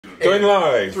Going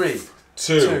live. 3,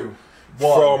 2,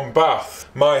 1. From Bath,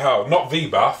 my house. Not the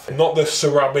bath, not the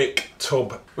ceramic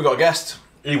tub. We got a guest.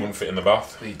 He wouldn't fit in the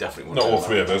bath. He definitely wouldn't. Not all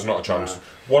three of us, not a chance.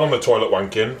 One on the toilet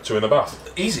wanking, 2 in the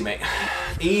bath. Easy, mate.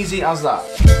 Easy as that.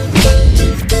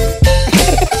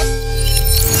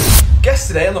 Guest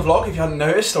today on the vlog, if you hadn't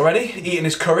noticed already, eating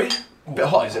his curry. A bit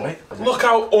hot, is it, mate? Look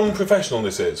how unprofessional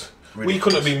this is. Really? We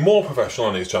couldn't have been more professional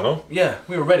on his channel. Yeah,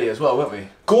 we were ready as well, weren't we?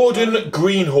 Gordon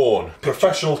Greenhorn,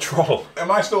 professional troll.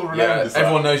 Am I still related Yeah, to that?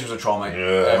 everyone knows he was a troll, mate.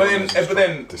 Yeah. But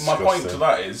then my point Disgusting. to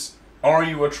that is, are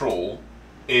you a troll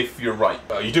if you're right?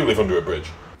 You do live under a bridge.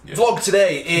 Yeah. Vlog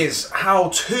today is how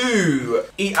to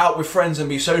eat out with friends and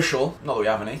be social, not that we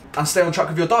have any, and stay on track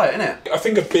with your diet, innit? I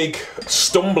think a big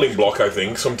stumbling block,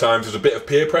 sometimes is a bit of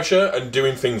peer pressure and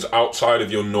doing things outside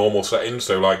of your normal settings.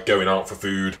 So like going out for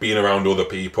food, being around other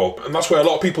people. And that's where a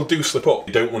lot of people do slip up.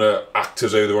 They don't want to act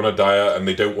as though they're on a diet and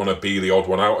they don't want to be the odd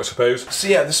one out, I suppose. So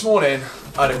yeah, this morning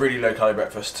I had a really low calorie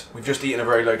breakfast. We've just eaten a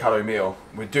very low calorie meal.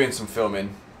 We're doing some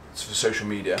filming for social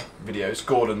media videos.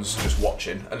 Gordon's just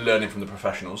watching and learning from the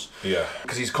professionals. Yeah.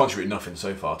 Because he's contributed nothing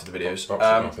so far to the videos. Absolutely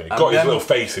nothing. He's got his little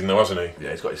face in though, hasn't he?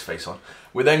 Yeah, he's got his face on.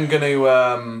 We're then going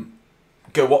to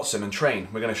go Watson and train.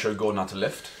 We're going to show Gordon how to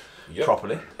lift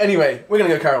properly. Anyway, we're going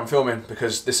to go carry on filming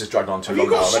because this has dragged on too long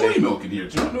now already. Have you got soy milk in here?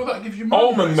 Do you not know that gives you milk?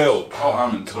 Almond milk. Oh,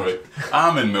 almond, sorry.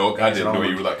 Almond milk. I didn't know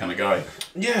you were that kind of guy.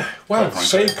 Yeah, well, Quite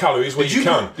save calories where you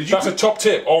can. Did you That's a top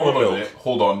tip, almond milk.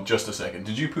 Hold on just a second.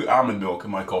 Did you put almond milk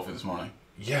in my coffee this morning?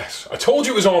 Yes, I told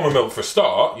you it was almond milk for a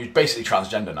start. You're basically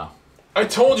transgender now. I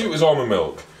told you it was almond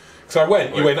milk. Because I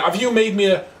went, you went, have you made me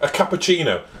a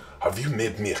cappuccino? Have you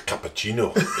made me a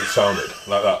cappuccino? It sounded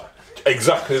like that.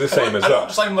 Exactly the same as I don't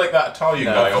that. sound like that Italian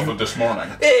guy off of this morning.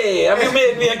 Hey, have you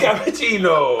made me a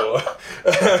cappuccino?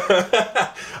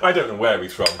 I don't know where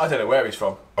he's from. I don't know where he's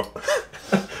from.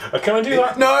 Can I do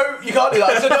that? No, you can't do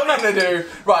that. So what I'm going to do,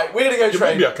 right, we're going to go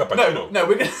train. made me a cappuccino. No,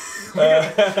 we're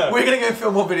going to go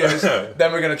film more videos,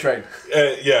 then we're going to train.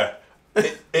 Yeah.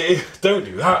 Don't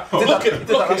do that. Did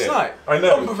that last night? I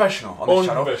know. Unprofessional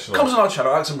on this channel. Comes on our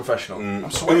channel, acts unprofessional. I'm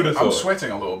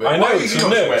sweating a little bit. I know, Why it's are the you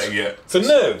not nerves. sweating yet? It's the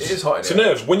nerves. It is hot in It's here. the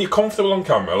nerves. When you're comfortable on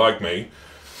camera, like me,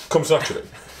 comes naturally.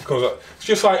 It's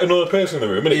just like another person in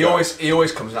the room, isn't it? He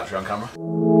always comes naturally on camera.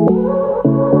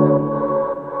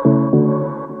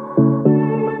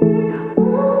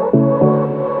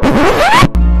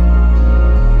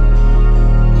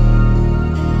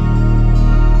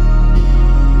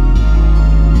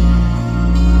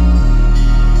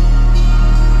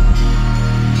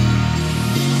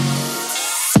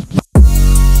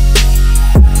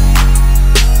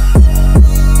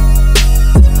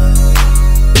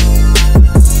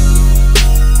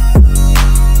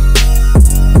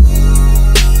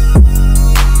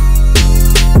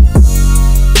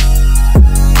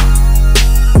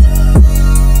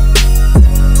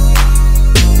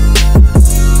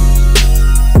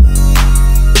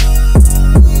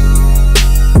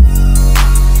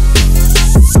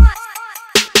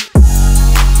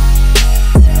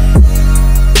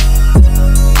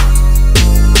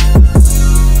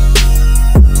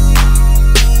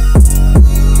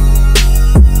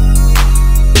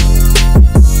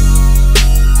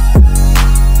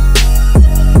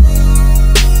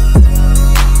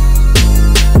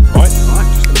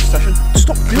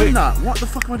 What the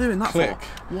fuck am I doing that Click.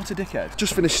 for? What a dickhead.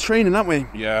 Just finished training, haven't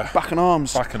we? Yeah. Back and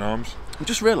arms. Back and arms. We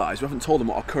just realised we haven't told them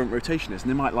what our current rotation is and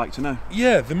they might like to know.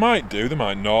 Yeah, they might do, they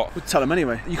might not. We'll tell them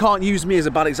anyway. You can't use me as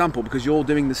a bad example because you're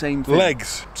doing the same thing.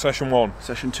 Legs, session 1.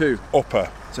 Session 2.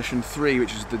 Upper. Session 3,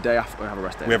 which is the day after we have a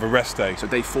rest day. We have a rest day. So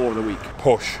day 4 of the week.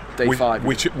 Push. Day 5.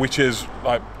 Which is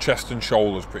like chest and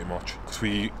shoulders pretty much. Because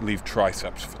we leave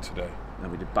triceps for today.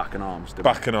 And we did back and arms.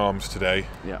 Back and arms today.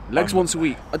 Yeah. Legs once a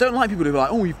week. I don't like people who are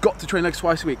like, oh, you've got to train legs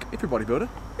twice a week. If you're a bodybuilder,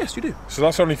 yes, you do. So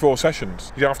that's only 4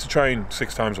 sessions. You don't have to train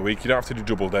 6 times a week. You don't have to do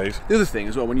double days. The other thing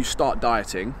as well, when you start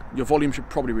dieting, your volume should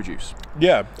probably reduce.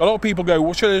 Yeah, a lot of people go,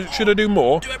 well, should I do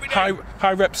more?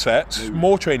 High rep sets,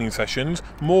 more training sessions,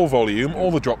 more volume, all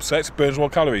the drop sets, burns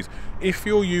more calories. If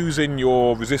you're using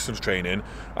your resistance training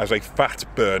as a fat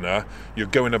burner, you're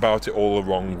going about it all the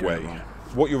wrong way.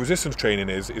 What your resistance training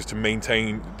is to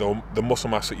maintain the muscle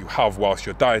mass that you have whilst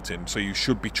you're dieting. So you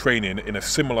should be training in a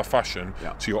similar fashion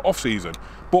to your off season.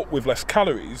 But with less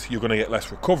calories, you're going to get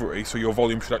less recovery, so your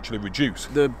volume should actually reduce.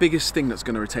 The biggest thing that's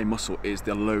going to retain muscle is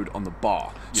the load on the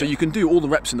bar. So you can do all the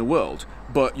reps in the world,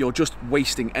 but you're just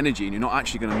wasting energy and you're not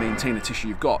actually going to maintain the tissue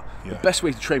you've got. The best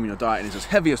way to train when you're dieting is as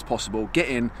heavy as possible, get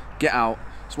in, get out.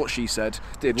 That's what she said.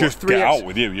 Did just what, 3 get out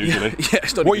with you usually.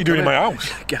 What are you doing in my house?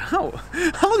 Get out.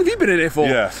 How long have you been in here for?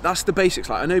 Yeah. That's the basics.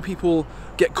 Like, I know people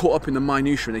get caught up in the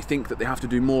minutiae and they think that they have to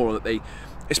do more or that they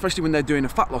especially when they're doing a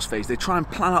fat loss phase, they try and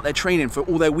plan out their training for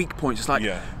all their weak points. It's like,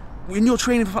 when you're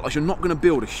training for fat loss, you're not going to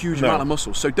build a huge amount of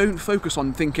muscle. So don't focus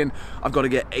on thinking, I've got to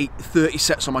get 30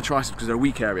 sets on my triceps because they're a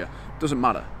weak area. It doesn't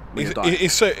matter.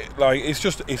 It's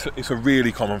a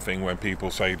really common thing when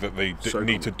people say that they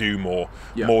need to do more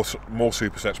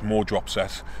supersets, more drop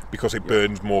sets because it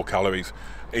burns more calories.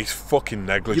 It's fucking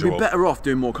negligible. You'd be better off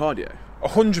doing more cardio.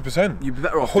 100%. You'd be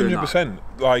better off doing that. 100%.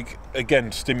 Like,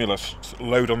 again, stimulus,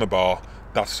 load on the bar.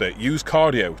 That's it. Use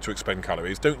cardio to expend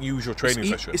calories. Don't use your training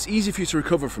session. It's easier for you to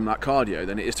recover from that cardio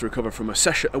than it is to recover from a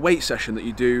weight session that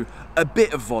you do a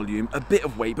bit of volume, a bit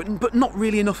of weight, but not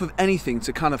really enough of anything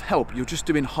to kind of help. You're just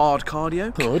doing hard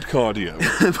cardio. Hard cardio.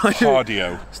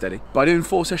 Cardio. Steady. By doing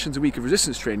 4 sessions a week of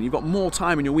resistance training, you've got more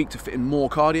time in your week to fit in more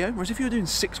cardio. Whereas if you're doing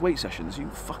 6 weight sessions, who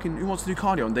wants to do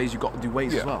cardio on days you've got to do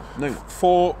weights as well? No.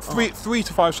 3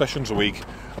 to 5 sessions a week.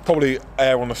 Probably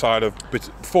err on the side of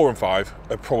 4 and 5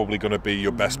 are probably going to be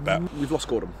your best bet. We've lost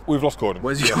Gordon.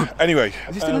 Where's he? Anyway,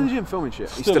 is he still in the gym filming shit?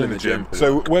 He's still in the gym.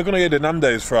 So we're going to get a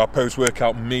Nando's for our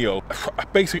post-workout meal.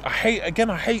 Basically, I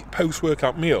hate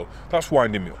post-workout meal. That's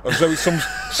winding me up. As though it's some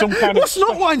kind of. What's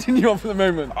not winding you up at the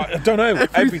moment? I don't know.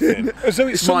 Everything. As though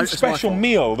it's some special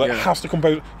meal that has to come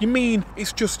post. You mean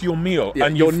it's just your meal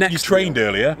and you trained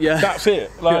earlier? Yeah. That's it.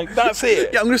 That's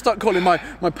it. Yeah, I'm going to start calling my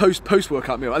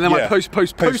post-workout meal and then my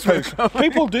post-workout.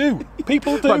 People do.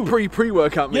 My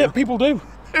pre-workout meal. Yeah, people do.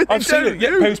 I've seen it.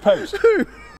 Yeah, post.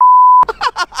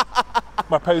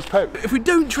 My post. If we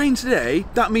don't train today,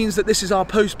 that means that this is our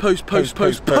post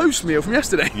meal from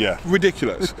yesterday. Yeah,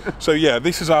 ridiculous. So yeah,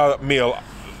 this is our meal.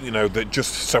 That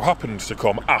just so happens to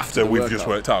come after we've just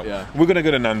worked out. Yeah. We're going to go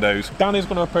to Nando's. Dan is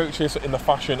going to approach this in the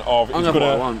fashion of he's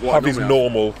going to have his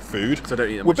normal food. I don't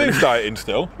eat that We're both dieting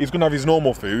still. He's going to have his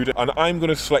normal food, and I'm going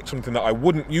to select something that I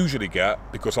wouldn't usually get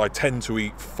because I tend to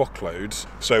eat fuckloads.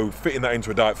 So fitting that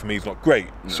into a diet for me is not great.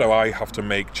 No. So I have to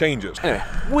make changes. Anyway,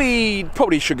 we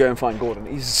probably should go and find Gordon.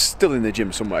 He's still in the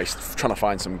gym somewhere. He's trying to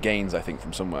find some gains, I think,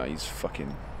 from somewhere. He's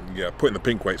fucking... Yeah, putting the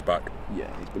pink weights back.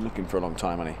 Yeah, he's been looking for a long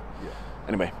time, hasn't he? Yeah.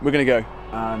 Anyway, we're going to go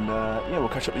and we'll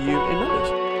catch up with you in Nando's.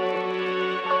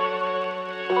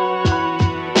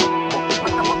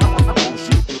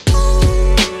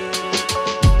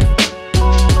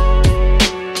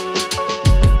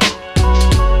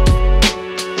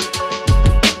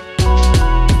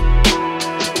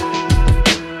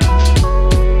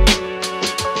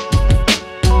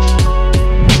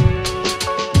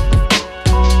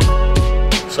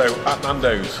 So at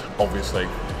Nando's, obviously,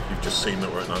 you've just seen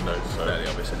that we're at Nando's. So fairly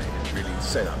obvious, isn't it? You didn't really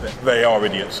say that bit. They are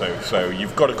idiots, so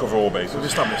you've got to cover all bases. We've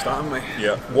established that, haven't we?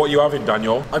 Yeah. What are you having,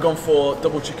 Daniel? I've gone for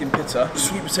double chicken pizza,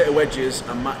 sweet potato wedges,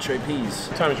 and macho peas.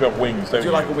 Time to have wings, don't you?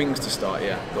 I do like a wings to start,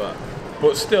 yeah,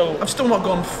 but still... I've still not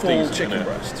gone full chicken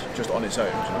breast, just on its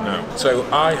own. No. So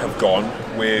I have gone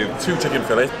with 2 chicken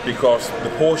fillets because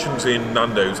the portions in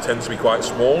Nando's tend to be quite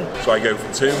small. So I go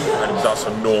for 2 and that's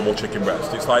a normal chicken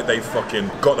breast. It's like they've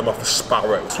fucking got them off the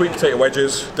Sparrow. Sweet potato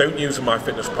wedges. Don't use the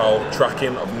MyFitnessPal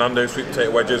tracking of Nando's sweet potato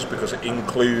wedges because it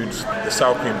includes the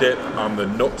sour cream dip and the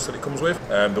nuts that it comes with.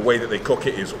 The way that they cook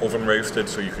it is oven roasted,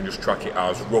 so you can just track it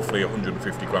as roughly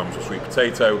 150 grams of sweet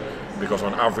potato, because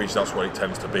on average that's what it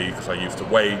tends to be, because I used to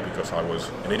weigh because I was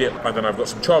an idiot. And then I've got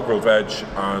some char-grilled veg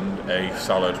and a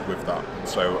salad with that.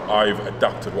 So I've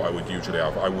adapted what I would usually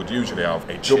have. I would usually have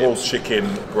a double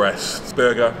chicken breast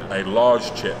burger, a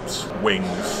large chips,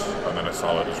 wings, and then a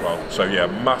salad as well. So yeah,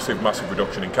 massive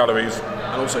reduction in calories.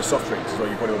 And also soft drinks as well.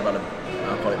 You probably want an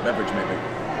alcoholic beverage maybe.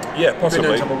 Yeah, possibly.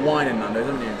 You've been known to have a wine in Nando's,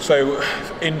 haven't you? So,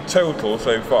 in total,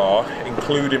 so far,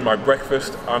 including my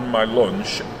breakfast and my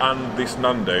lunch and this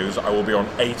Nando's, I will be on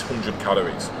 800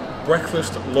 calories.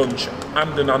 Breakfast, lunch,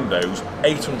 and a Nando's,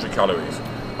 800 calories.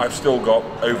 I've still got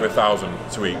over 1,000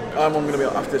 to eat. I'm going to be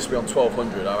after this. Will be on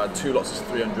 1,200. I've had 2 lots of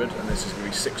 300, and this is going to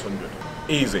be 600.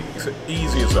 Easy. It's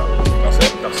easy as that.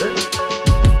 That's it.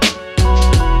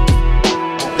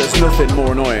 There's nothing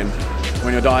more annoying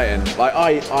when you're dieting. Like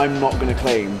I'm not going to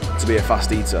claim to be a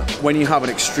fast eater. When you have an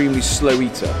extremely slow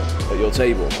eater at your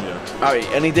table, Harry,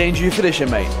 any danger you finishing,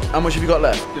 mate? How much have you got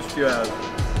left? Just a few hours.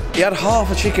 He had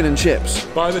half a chicken and chips.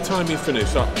 By the time you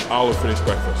finish, I'll have finished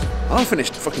breakfast. I'll finish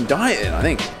fucking dieting, I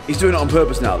think. He's doing it on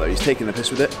purpose now, though. He's taking the piss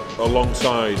with it.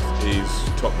 Alongside his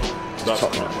top knot.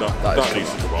 That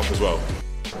needs to come off as well.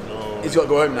 He's got to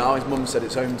go home now. His mum said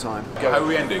it's home time. How are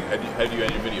we ending? How do you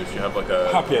end your videos? Do you have like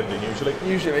a... Happy ending, usually.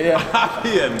 Usually, yeah.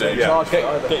 Happy ending, yeah. Get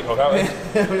your cock out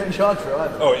there. We don't charge for it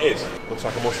either. Oh, it is. Looks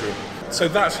like a mushroom. So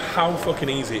that's how fucking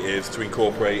easy it is to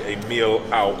incorporate a meal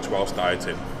out whilst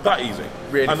dieting. That easy.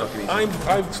 Really fucking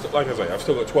easy. Like I say, I've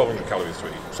still got 1,200 calories to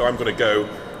eat. So I'm going to go,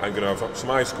 I'm going to have some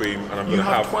ice cream, and I'm going to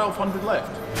have... You have 1,200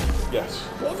 left? Yes.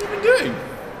 What have you been doing?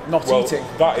 Not Well, eating.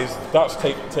 that's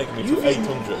taken me to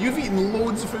 800. You've eaten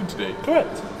loads of food today.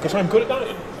 Correct, because I'm good at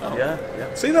dieting.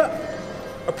 Yeah. See that?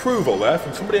 Approval there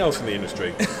from somebody else in the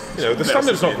industry. You know, the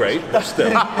standard's not great, but still,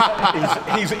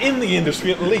 he's in the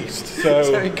industry at least.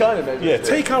 So he kind of knows. yeah,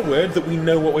 take our word that we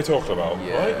know what we're talking about,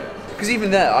 right? Because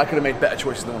even there, I could have made better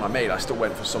choices than the one I made. I still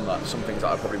went for some things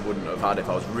that I probably wouldn't have had if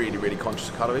I was really, really conscious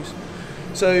of calories.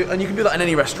 So, and you can do that in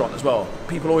any restaurant as well.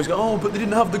 People always go, oh, but they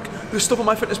didn't have the stuff on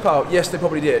MyFitnessPal. Yes, they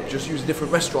probably did. Just use a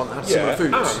different restaurant that had similar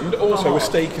foods. And also, a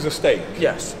steak is a steak.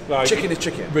 Yes, Like, chicken is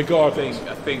chicken. Regardless.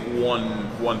 I think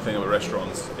one thing about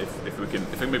restaurants,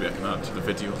 if maybe I can add to the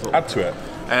video a little, Add to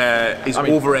it. is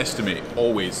overestimate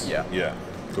always. Yeah. Yeah.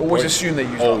 Good Always point. assume they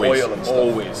use Always, oil and stuff.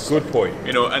 always. Good point.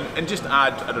 You know, and just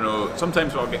add, I don't know,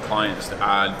 sometimes I'll get clients to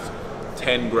add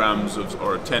 10 grams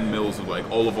or 10 mils of like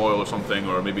olive oil or something,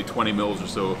 or maybe 20 mils or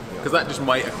so, because that just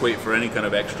might equate for any kind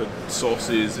of extra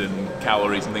sauces and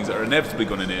calories and things that are inevitably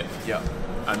going to need. Yeah.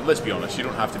 And let's be honest, you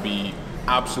don't have to be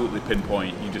absolutely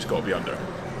pinpoint, you just got to be under.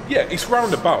 Yeah, it's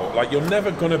roundabout. Like, you're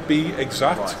never going to be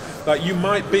exact. Right. Like, you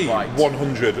might be Right.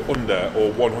 100 under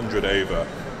or 100 over,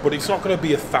 but it's not going to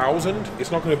be 1,000.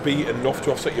 It's not going to be enough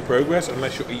to offset your progress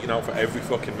unless you're eating out for every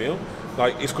fucking meal.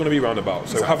 Like, it's going to be roundabout.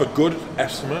 So have a good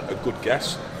estimate, a good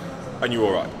guess, and you're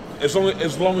all right. As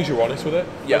long as you're honest with it.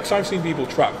 Yeah. Because I've seen people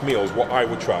track meals, what I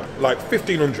would track. Like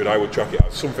 1,500 I would track it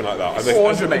as, something like that. And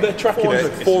 400, mate. they're tracking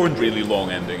 400. it 400. Really long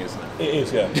ending, isn't it? It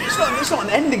is, yeah. It's not an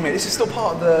ending, mate. This is still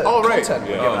part of the right. content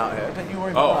we're Yeah. giving out here. Don't you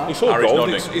worry about that. It's all Harry's gold.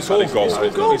 nodding. It's all gold. It's all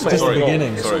gold, It's mate. Just the all gold.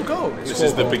 beginning. It's all gold. It's This all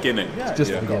is the gold. beginning. Yeah. Just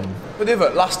Yeah. the beginning. But the other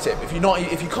last tip: if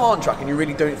you can't track and you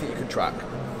really don't think you can track,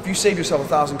 if you save yourself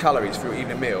 1,000 calories for your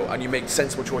evening meal and you make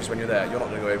sensible choices when you're there, you're not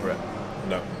going to go over it.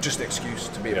 No. Just an excuse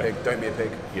to be a Yeah. pig. Don't be a pig.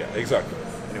 Yeah, exactly.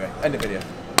 Anyway, end the video.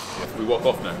 We walk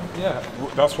off now. Yeah,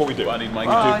 that's what we do. I need my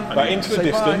Bye. Like into the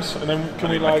Say bye. distance, and then can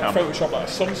I we need my like camera. Photoshop like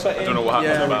a sunset in? I don't know what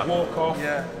happens and then with we that. walk off.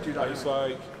 Yeah, do that. It's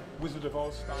like Wizard of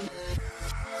Oz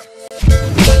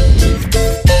style.